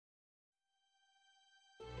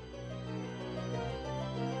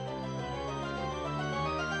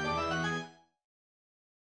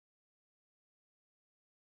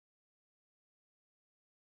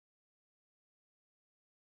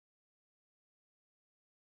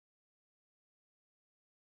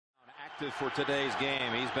For today's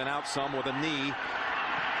game, he's been out some with a knee.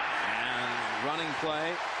 And running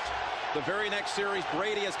play. The very next series,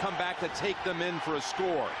 Brady has come back to take them in for a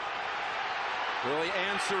score. Will he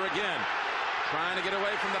answer again? Trying to get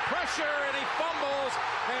away from the pressure, and he fumbles.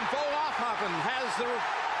 And Bo Hoffen has the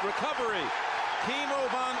recovery. Kimo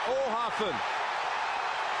von Ohoffen.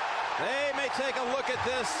 They may take a look at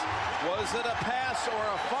this. Was it a pass or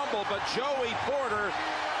a fumble? But Joey Porter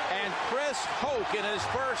and Chris Hoke in his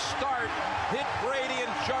first start hit Brady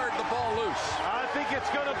and jarred the ball loose. I think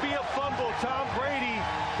it's going to be a fumble. Tom Brady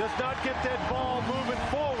does not get that ball moving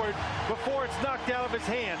forward before it's knocked out of his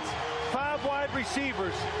hands. 5 wide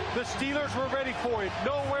receivers. The Steelers were ready for it.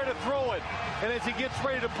 Nowhere to throw it. And as he gets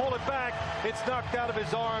ready to pull it back, it's knocked out of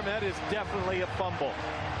his arm. That is definitely a fumble.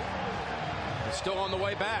 It's still on the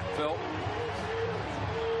way back, Phil.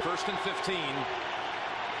 1st and 15.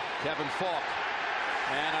 Kevin Falk.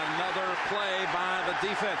 And another play by the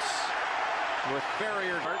defense with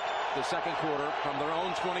Ferrier the second quarter from their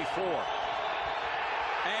own 24.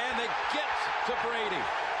 And they get to Brady.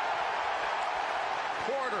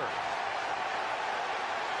 Porter.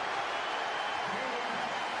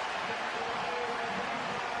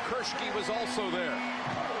 Kershke was also there.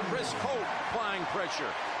 Chris Hope applying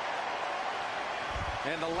pressure.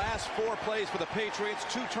 And the last 4 plays for the Patriots,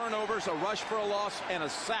 2 turnovers, a rush for a loss, and a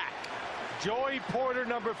sack. Joey Porter,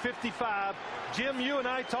 number 55. Jim, you and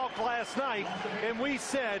I talked last night, and we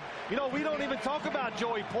said, you know, we don't even talk about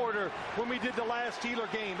Joey Porter when we did the last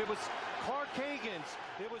Steeler game. It was Clark Hagan's.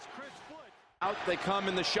 It was Chris Foot. Out they come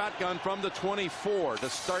in the shotgun from the 24 to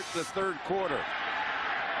start the 3rd quarter.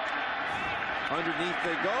 Underneath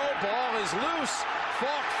they go. Ball is loose.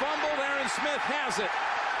 Falk fumbled. Aaron Smith has it.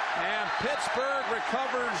 And Pittsburgh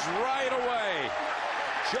recovers right away.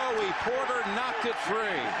 Joey Porter knocked it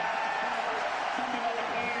free.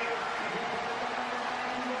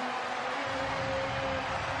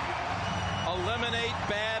 Eliminate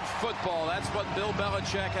bad football. That's what Bill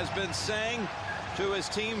Belichick has been saying to his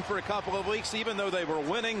team for a couple of weeks, even though they were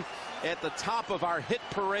winning at the top of our hit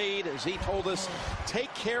parade, as he told us,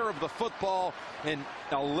 take care of the football and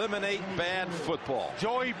eliminate bad football.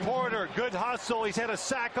 Joey Porter, good hustle. He's had a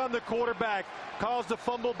sack on the quarterback, caused a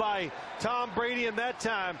fumble by Tom Brady, and that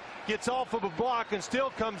time gets off of a block and still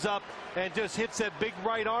comes up and just hits that big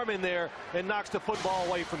right arm in there and knocks the football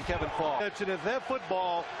away from Kevin Falk. And if that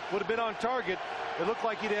football would have been on target, it looked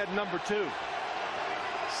like he'd had number 2.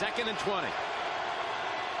 2nd and 20.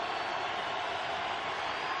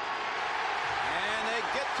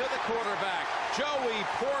 Get to the quarterback. Joey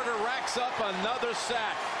Porter racks up another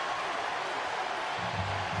sack.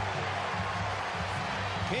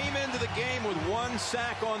 Came into the game with 1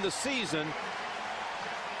 sack on the season.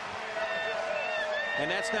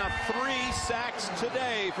 And that's now 3 sacks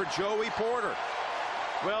today for Joey Porter.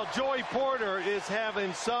 Well, Joey Porter is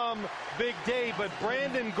having some big day, but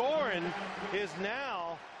Brandon Gorin is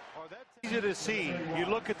now, or that's easy to see. You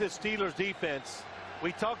look at the Steelers defense.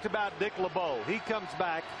 We talked about Dick LeBeau. He comes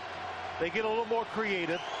back. They get a little more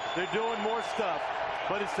creative. They're doing more stuff.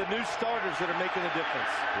 But it's the new starters that are making a difference.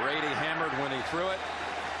 Brady hammered when he threw it.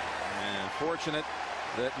 And fortunate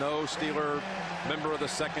that no Steeler member of the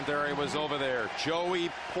secondary was over there. Joey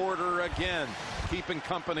Porter again keeping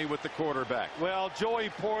company with the quarterback. Well, Joey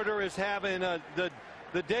Porter is having the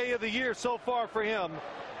day of the year so far for him.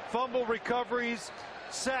 Fumble recoveries,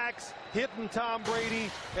 sacks, hitting Tom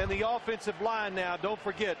Brady, and the offensive line now, don't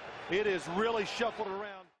forget, it is really shuffled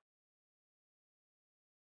around.